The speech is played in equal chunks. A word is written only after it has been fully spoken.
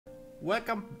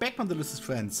Welcome back, my delicious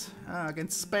friends,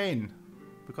 against Spain,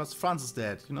 because France is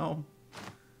dead, you know.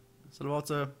 So about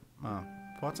the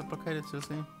ports are blockaded,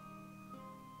 seriously?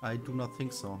 I do not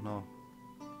think so, no.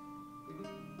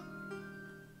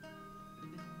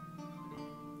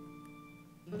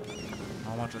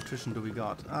 How much attrition do we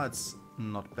got? It's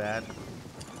not bad.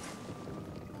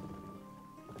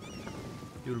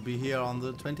 You'll be here on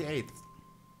the 28th.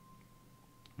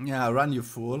 Yeah, run, you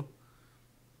fool.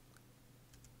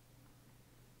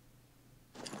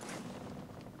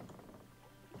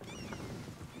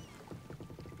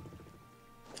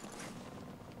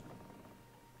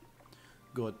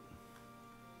 Good.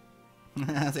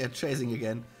 They are chasing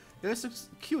again. They're so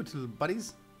cute, little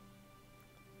buddies.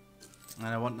 And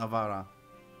I want Navarra.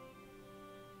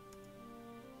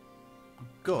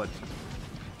 Good.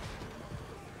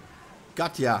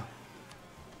 Got ya.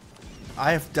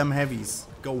 I have damn heavies.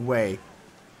 Go away.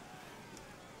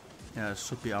 Yeah, it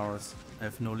should be ours. I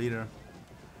have no leader.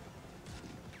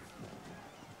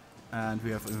 And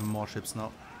we have even more ships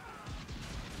now.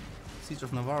 Siege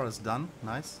of Navarra is done.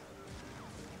 Nice.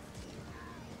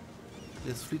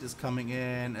 This fleet is coming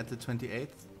in at the 28th.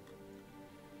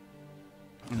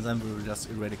 And then we will just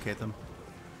eradicate them.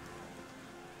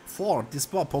 Fort,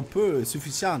 disport, pompeux,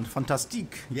 suffisant,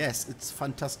 fantastique. Yes, it's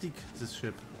fantastic, this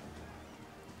ship.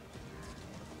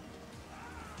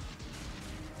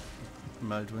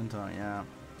 Mild winter, yeah.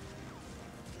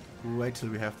 Wait till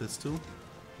we have this too.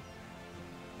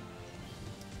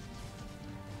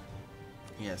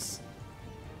 Yes.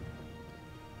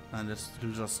 And this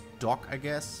will just dock, I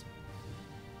guess.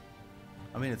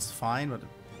 I mean, it's fine, but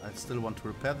I still want to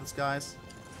repair these guys.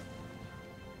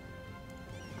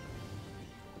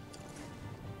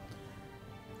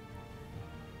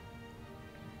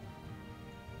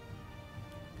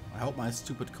 I hope my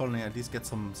stupid colony at least gets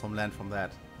some land from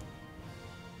that.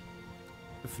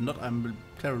 If not, I'm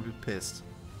terribly pissed.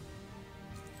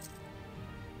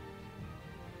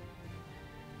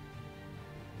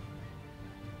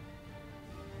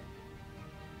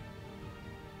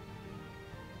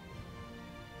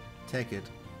 Take it.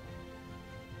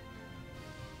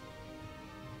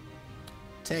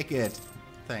 Take it.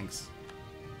 Thanks.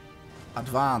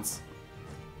 Advance.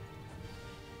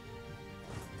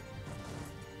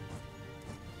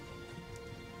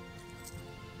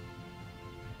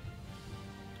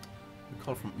 We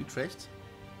call from Utrecht.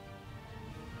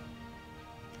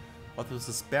 What was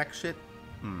this Berg shit?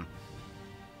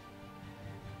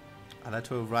 I like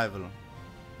to a rival.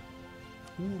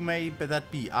 Who may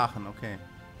that be? Aachen, okay.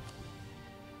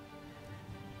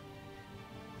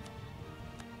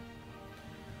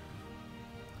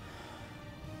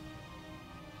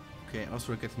 Okay,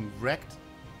 Austria getting wrecked.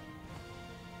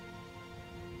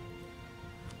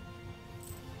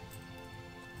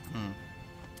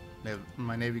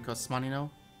 My navy costs money now.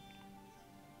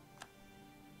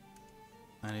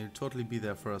 And he'll totally be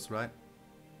there for us, right?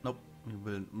 Nope, he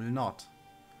will not.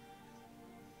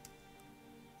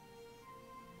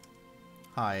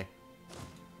 Hi.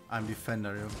 I'm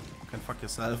defender, you can fuck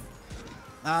yourself.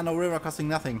 Ah, no river costing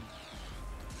nothing.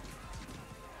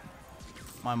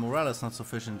 My morale is not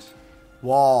sufficient.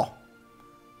 War.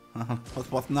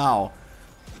 What now?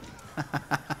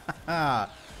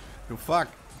 You fuck.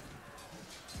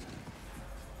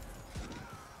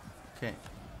 Okay.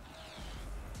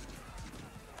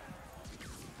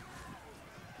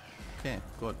 Okay,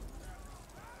 good.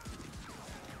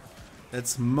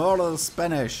 Let's murder the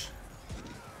Spanish.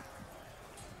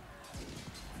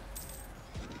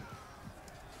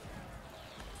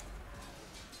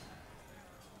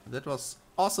 That was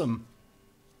awesome.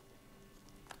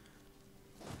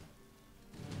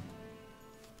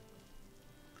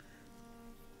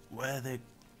 Where they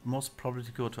most probably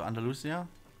go to Andalusia.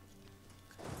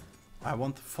 I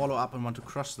want to follow up and want to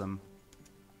crush them.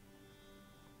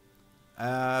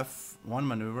 One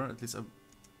maneuver, at least a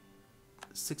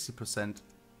 60%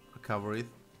 recovery.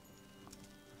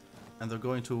 And they're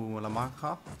going to La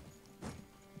Mancha.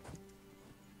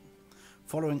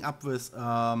 Following up with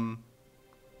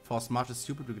Force March is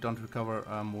stupid, we don't recover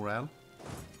morale.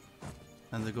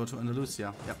 And they go to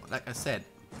Andalusia. Yeah, like I said.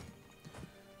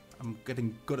 I'm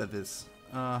getting good at this.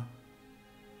 Are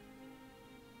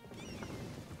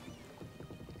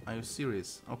you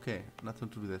serious? Okay, nothing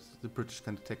to do with this. The British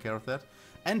can take care of that.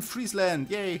 And Friesland,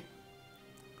 yay!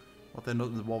 But they're not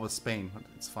in the war with Spain, but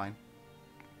it's fine.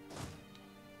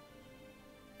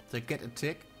 They get a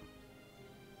tick.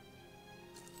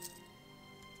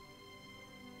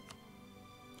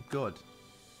 Good.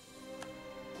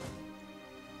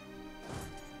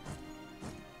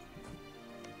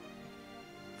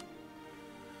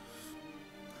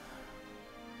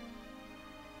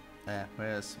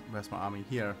 Where's my army?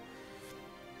 Here.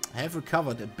 I have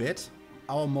recovered a bit.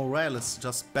 Our morale is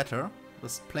just better.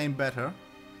 Just plain better.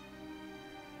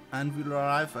 And we'll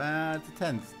arrive at the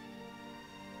 10th.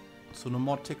 So no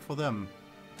more tick for them.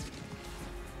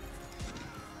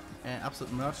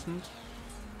 Absolute merchant.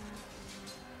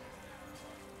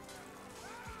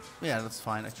 Yeah, that's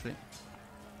fine actually.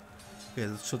 Okay,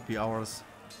 this should be ours.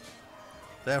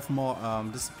 They have more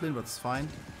discipline, but it's fine.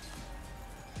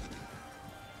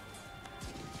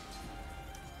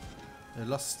 They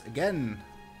lost again.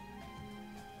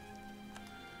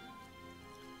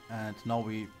 And now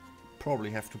we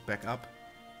probably have to back up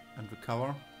and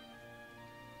recover.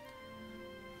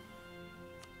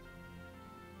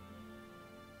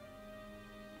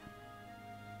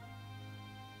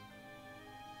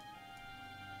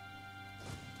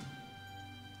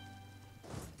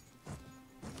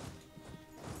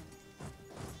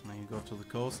 Now you go to the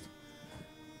coast.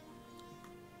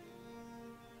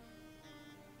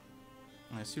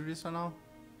 Are you serious right now?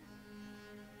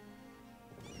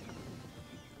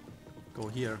 Go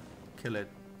here. Kill it.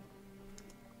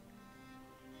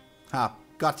 Ha!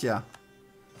 Gotcha!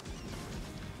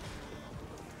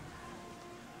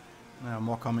 Now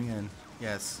more coming in.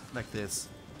 Yes, like this.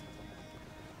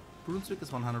 Brunswick is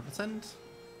 100%.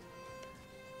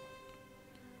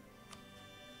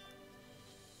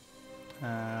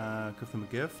 Give them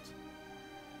a gift.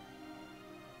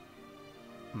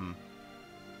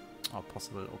 Oh,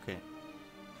 possible. Okay.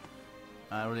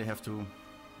 I really have to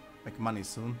make money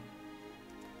soon.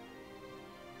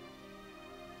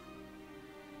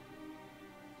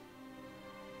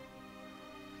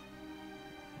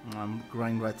 I'm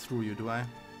going right through you, do I?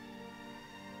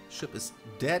 Ship is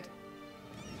dead.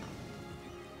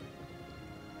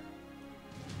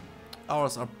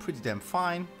 Ours are pretty damn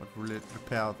fine, but we'll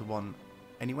repair the one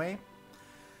anyway.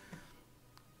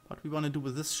 What we want to do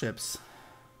with these ships?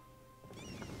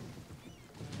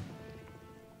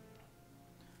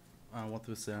 What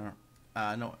was there?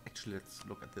 No, actually, let's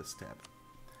look at this tab.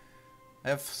 I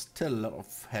have still a lot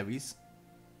of heavies.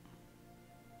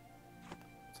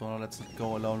 So now let's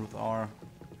go alone with our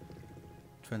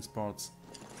transports.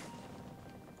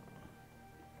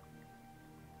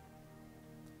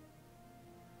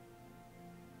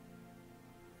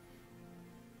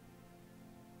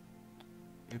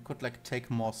 You could like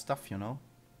take more stuff, you know?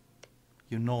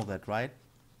 You know that, right?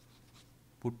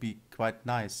 Would be quite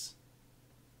nice.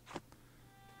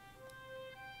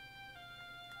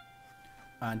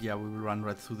 And yeah, we will run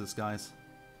right through this, guys.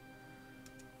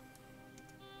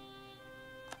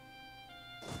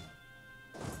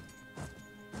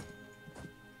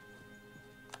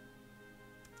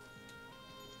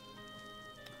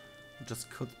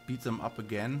 Just could beat them up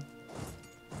again.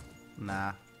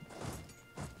 Nah.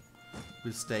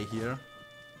 We'll stay here.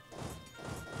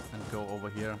 And go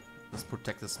over here. Let's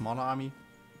protect the smaller army.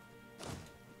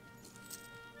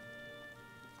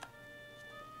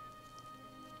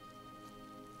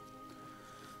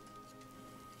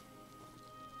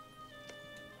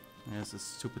 Yes, it's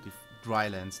stupid dry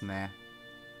lands, nah.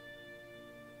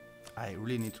 I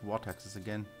really need war taxes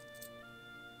again.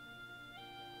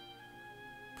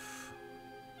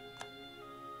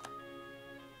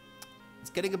 It's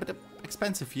getting a bit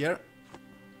expensive here.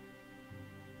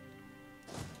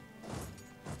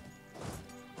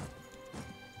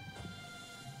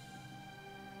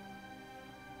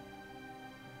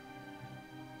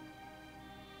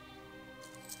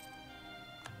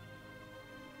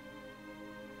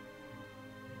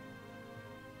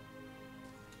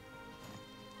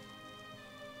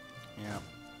 Yeah,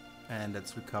 and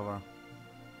let's recover.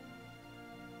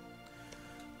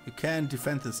 You can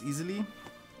defend this easily.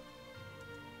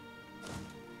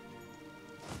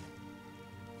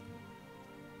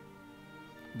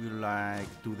 We'll like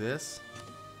do this.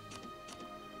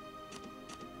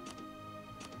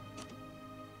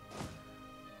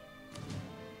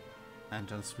 And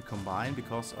just recombine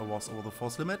because I was over the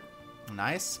force limit.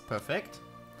 Nice, perfect.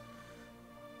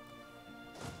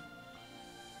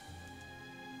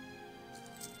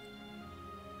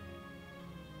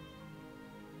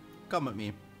 Come at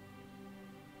me.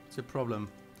 It's a problem.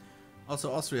 Also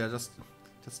Austria, just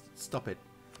stop it.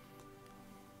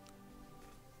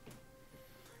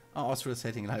 Oh, Austria is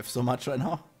hating life so much right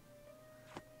now.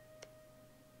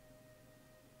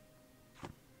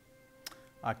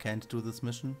 I can't do this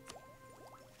mission.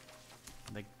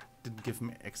 They didn't give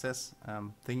me access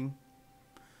thing.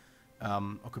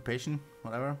 Occupation,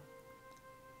 whatever.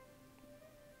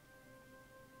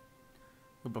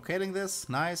 We're blockading this,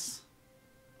 nice.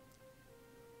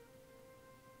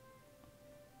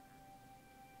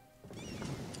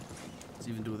 Let's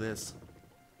even do this.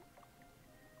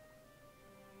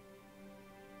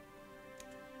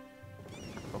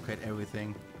 blockade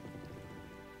everything.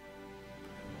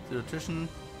 The attrition.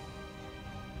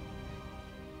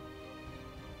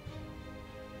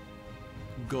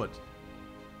 Good.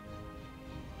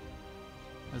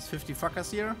 There's 50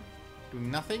 fuckers here, doing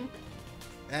nothing.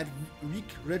 Add weak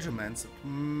regiments,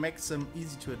 makes them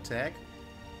easy to attack.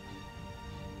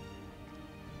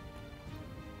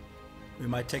 We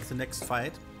might take the next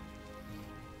fight.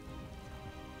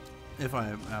 If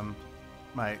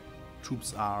my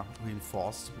troops are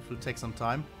reinforced, it will take some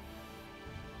time.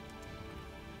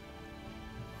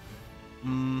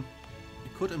 We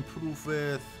could improve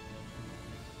with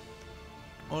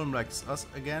Ulm likes us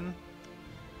again.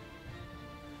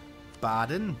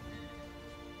 Baden.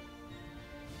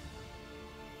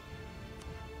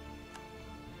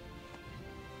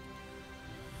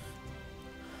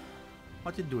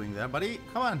 What you doing there, buddy?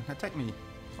 Come on, attack me.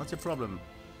 What's your problem?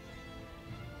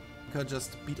 You could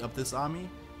just beat up this army.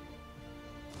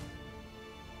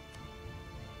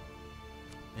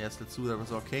 Yes, let's do that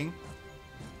with our king.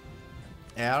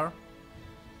 Air.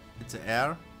 It's an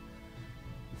air.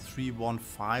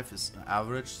 315 is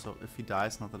average, so if he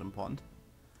dies, not that important.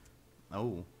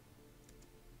 Oh.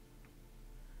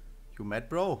 You mad,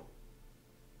 bro?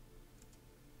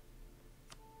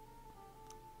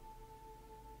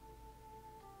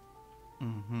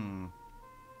 Mm-hmm.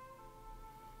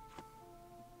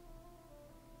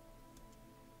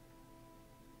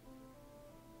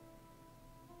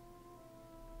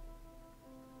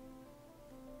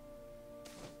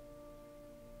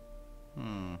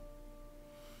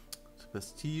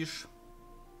 Prestige.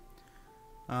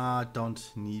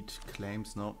 Don't need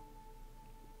claims, no.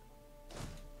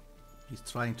 He's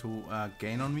trying to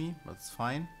gain on me, but it's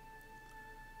fine.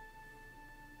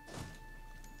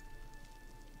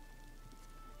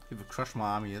 He will crush my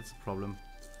army, that's a problem.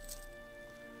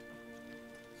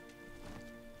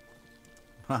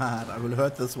 I will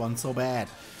hurt this one so bad.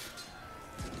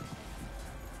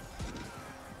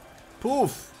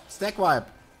 Poof! Stack wipe!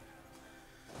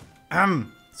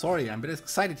 Sorry, I'm a bit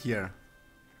excited here.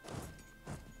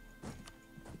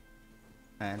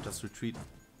 And just retreat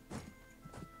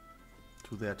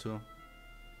to there too.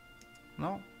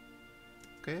 No?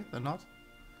 Okay, then not.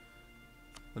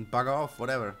 Then bugger off,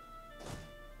 whatever.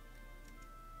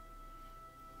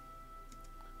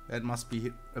 That must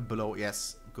be a blow,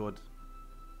 yes, good.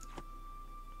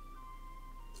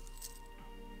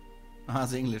 Ah,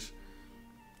 the English.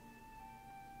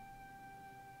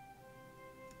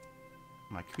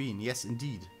 My queen, yes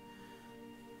indeed.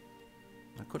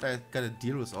 Could I get a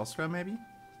deal with Austria maybe?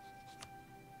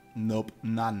 Nope,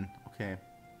 none. Okay.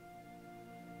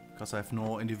 Because I have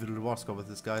no individual war score with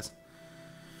these guys.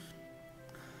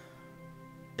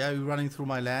 Yeah, you're running through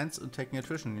my lands and taking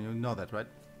attrition, you know that, right?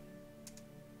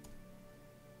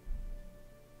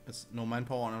 There's no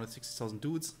manpower on 160,000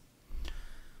 dudes.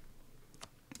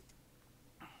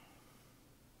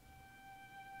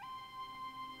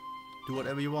 Do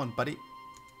whatever you want, buddy.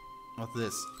 What's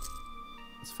this?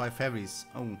 It's 5 heavies.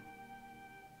 Oh.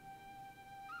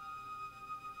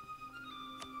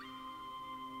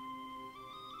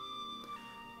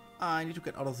 I need to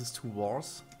get out of these 2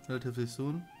 wars relatively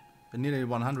soon. They're nearly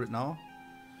 100 now.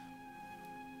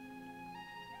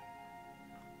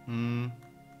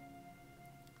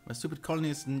 My stupid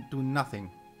colonies do nothing.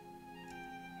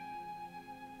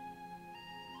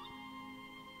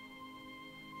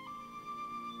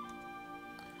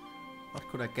 What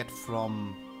could I get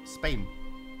from Spain?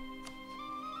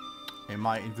 In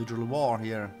my individual war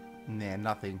here? Nah,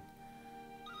 nothing.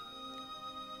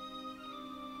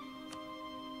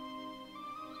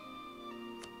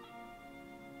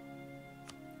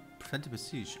 Prevent the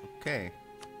siege, okay.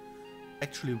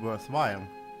 Actually worthwhile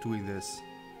doing this.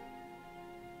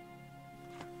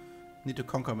 Need to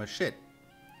conquer my shit.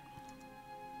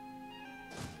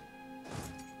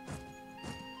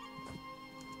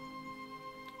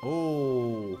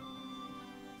 Oh,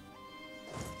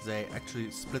 they actually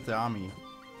split the army.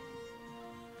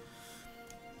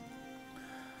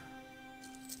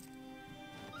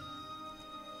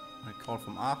 I call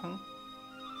from Aachen.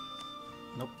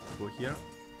 Nope, go here.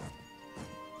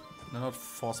 They're not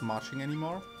force marching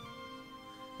anymore.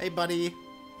 Hey, buddy.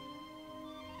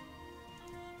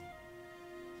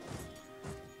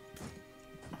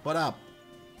 What up?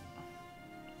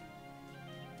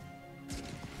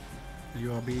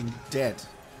 You are being dead.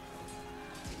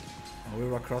 A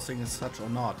river crossing is such or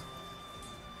not.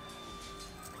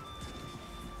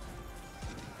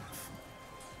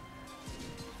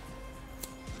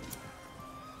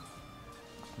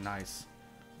 Nice.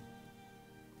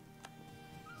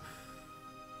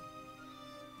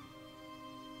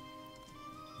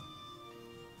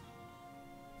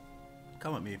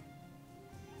 Come with me.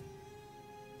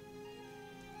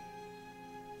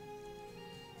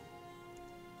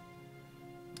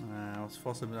 I was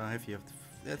forced to have you.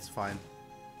 That's fine.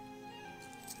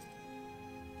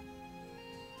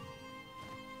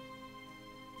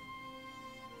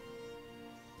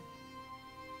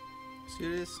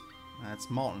 Serious? It's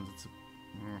mountains. It's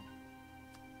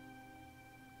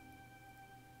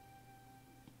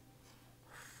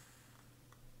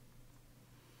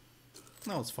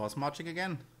No, it's fast marching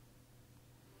again.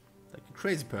 Like a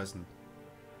crazy person.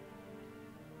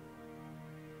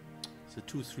 It's a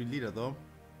 2-3 leader though.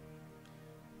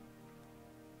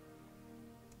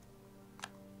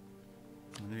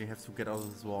 And we have to get out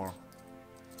of this war.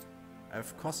 I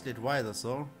have costly advisors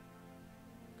though.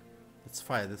 Let's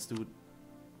fire this dude.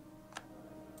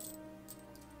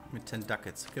 With 10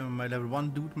 ducats. Give him my level 1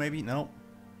 dude maybe? No.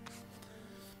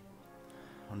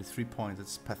 Only 3 points.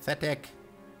 It's pathetic.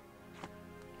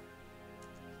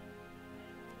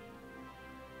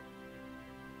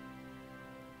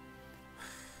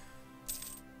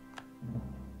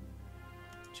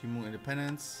 Chimu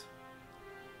independence.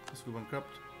 Let's go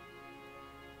bankrupt.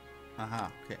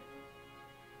 Aha, okay.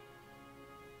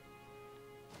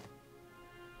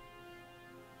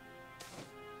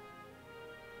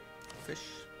 Fish.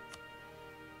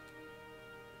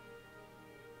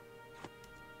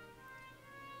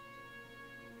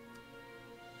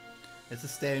 It's a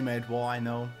stalemate war, I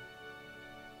know.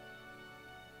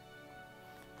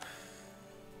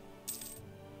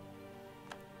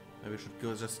 Maybe we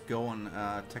should just go and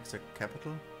attack the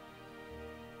capital.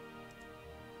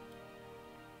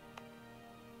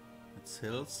 It's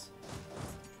hills.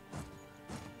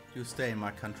 You stay in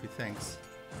my country, thanks.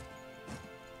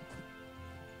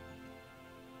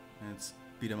 Let's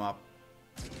beat them up.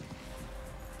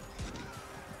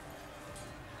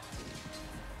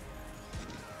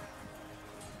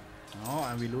 Oh,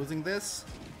 are we losing this?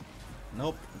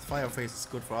 Nope, Fireface is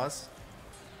good for us.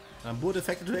 Boot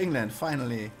defected to England,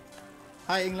 finally.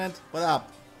 Hi England, what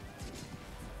up?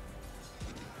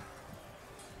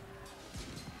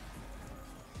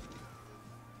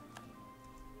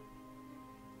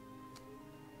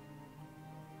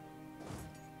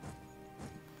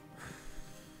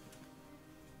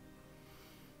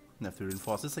 I have to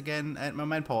reinforce this again, and my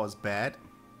manpower is bad.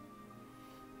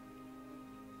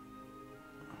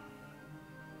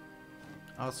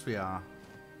 Austria.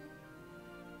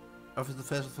 Office of the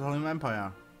First of the Holy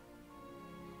Empire.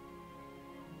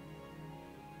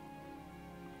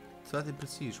 30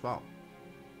 prestige, wow.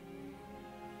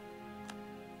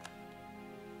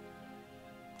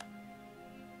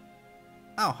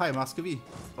 Oh, hi Muscovy.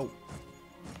 Oh.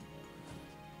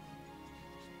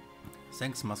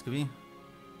 Thanks Muscovy.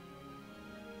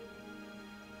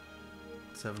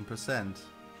 7%.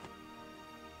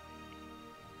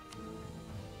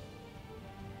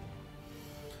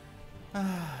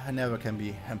 I never can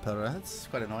be emperor. That's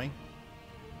quite annoying.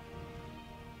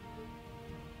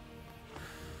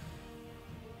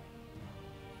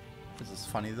 This is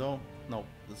funny though. No,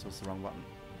 this was the wrong button.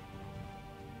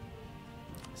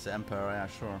 It's the emperor, yeah,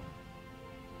 sure.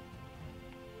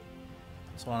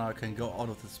 So now I can go out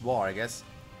of this war, I guess.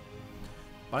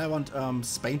 But I want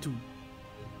Spain to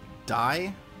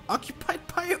die. Occupied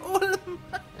by Ulm.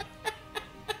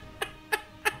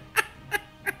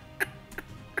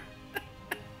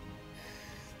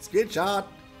 Screenshot.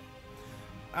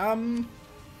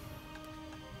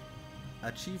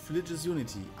 Achieve religious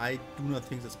unity. I do not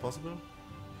think that's possible.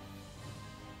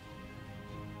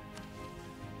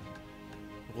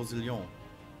 Roussillon.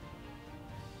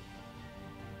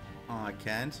 Oh, I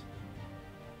can't.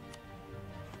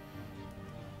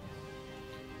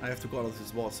 I have to go out of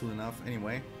this war soon enough,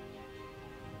 anyway.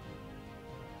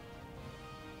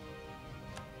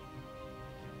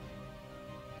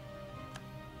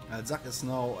 Alsace is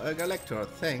now a Galector,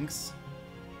 thanks.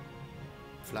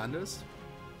 Flanders?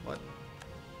 What?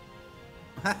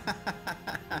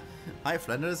 Hi,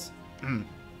 Flanders.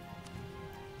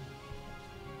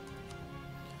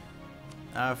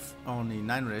 I have only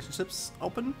 9 relationships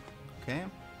open. Okay.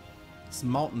 It's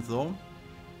mountain though.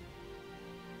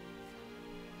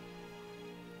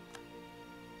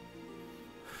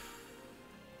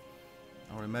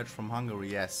 Our match from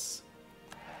Hungary, yes.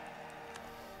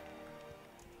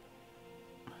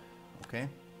 Okay.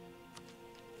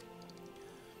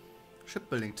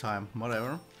 Shipbuilding time,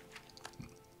 whatever.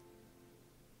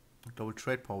 Global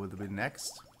trade power will be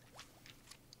next.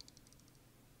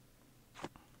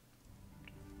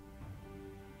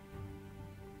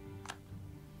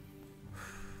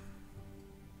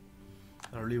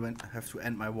 I really have to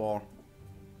end my war.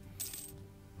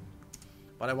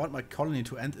 But I want my colony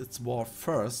to end its war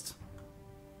first.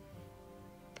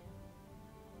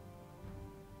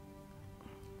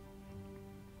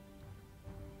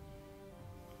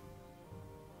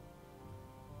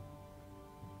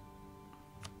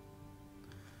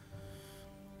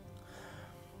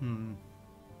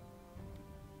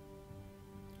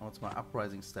 What's my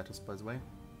uprising status, by the way?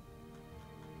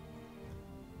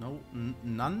 No,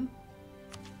 none.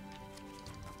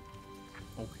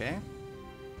 Okay.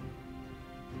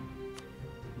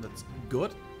 That's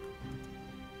good.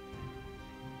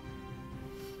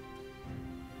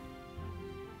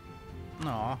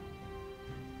 No.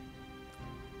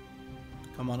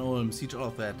 Come on, Ulm, siege all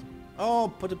of that.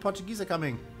 Oh, but the Portuguese are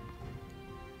coming.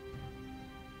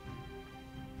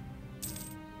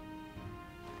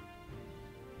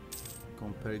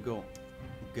 Perigo.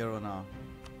 Gerona.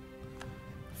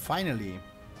 Finally.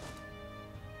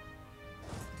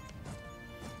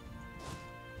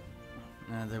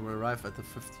 And they will arrive at the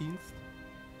 15th.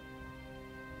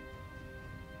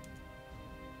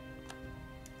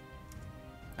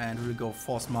 And we'll go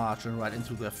force march and right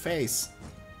into their face.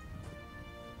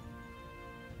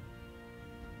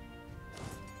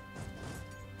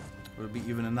 Will be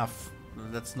even enough.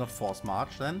 That's not force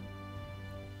march then.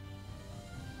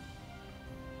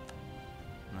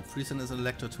 Friesen is an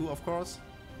elector too, of course.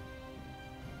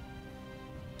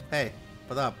 Hey,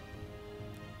 what up?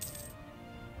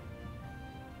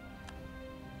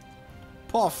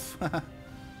 Poff!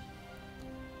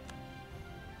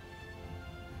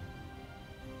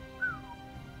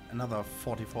 Another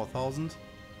 44,000.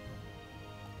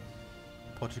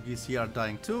 Portuguese here are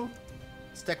dying too.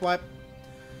 Stack wipe.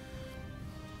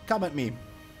 Come at me.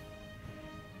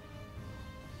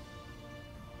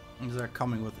 They're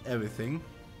coming with everything.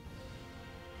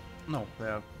 No,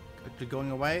 they're actually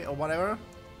going away or whatever.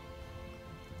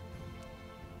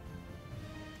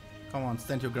 Come on,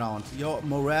 stand your ground. Your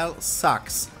morale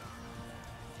sucks.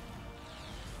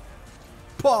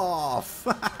 Poff!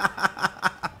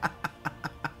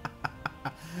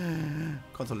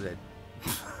 Consolidate.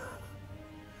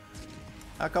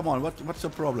 Ah, come on, what's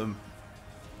your problem?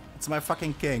 It's my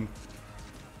fucking king.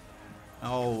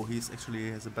 Oh, he's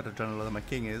actually has a better general than my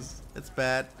king is. It's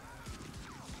bad.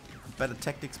 Better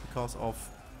tactics because of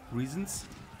reasons.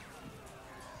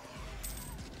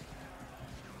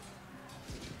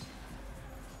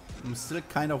 I'm still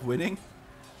kind of winning.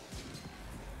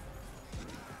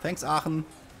 Thanks, Aachen.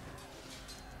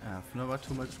 I've never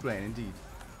too much grain, indeed.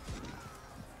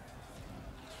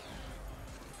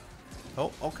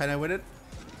 Oh, can I win it?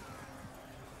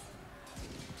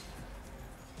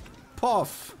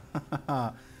 Poff!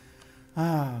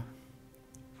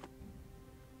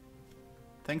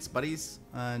 Thanks, buddies.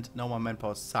 And now my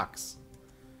manpower sucks.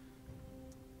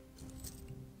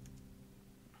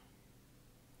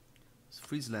 It's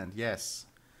Friesland, yes.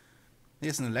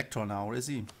 Here's an elector now, or is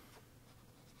he?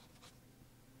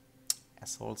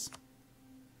 Assholes.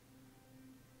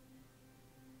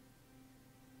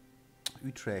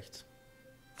 Utrecht.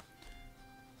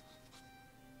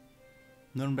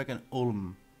 Nuremberg and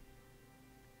Ulm.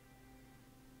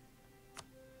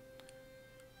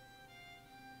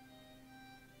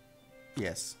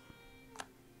 Yes.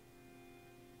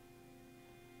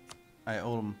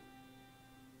 Ulm.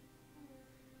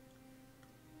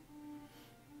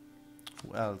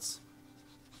 Who else?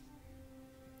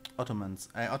 Ottomans.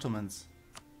 Ottomans.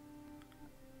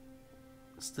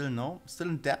 Still no? Still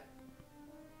in debt?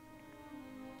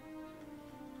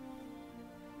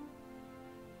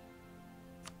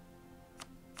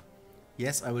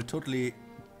 Yes, I will totally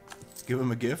give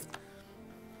him a gift.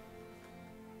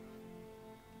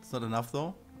 It's not enough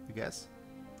though, I guess.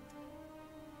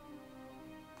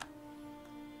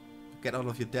 Get out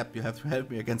of your debt, you have to help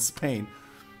me against Spain.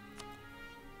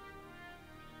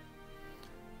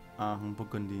 Aachen,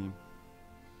 Burgundy.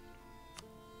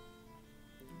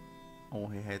 Oh,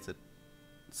 he hates it.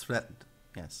 Threatened,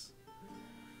 yes.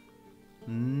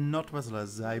 Not Weseler,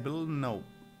 Seibel, no.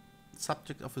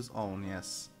 Subject of his own,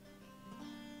 yes.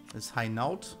 Is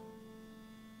Hainaut.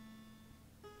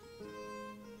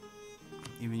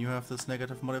 Even you have this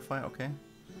negative modifier, okay.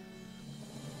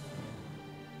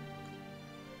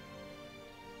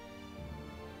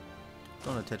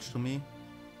 Don't attach to me.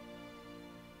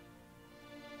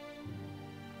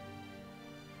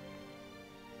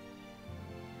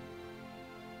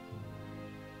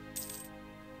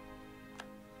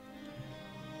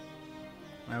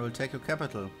 I will take your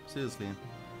capital, seriously.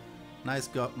 Nice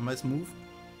move.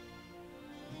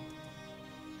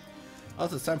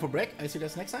 Also, it's time for break. I see you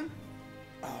guys next time.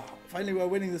 Oh, finally, we're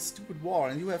winning this stupid war,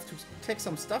 and you have to take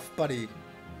some stuff, buddy.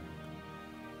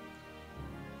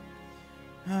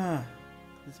 Ah,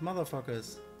 these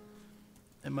motherfuckers.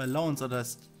 And my loans are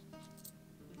just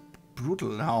brutal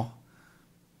now.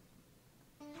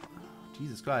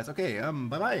 Jesus Christ. Okay,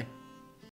 bye bye.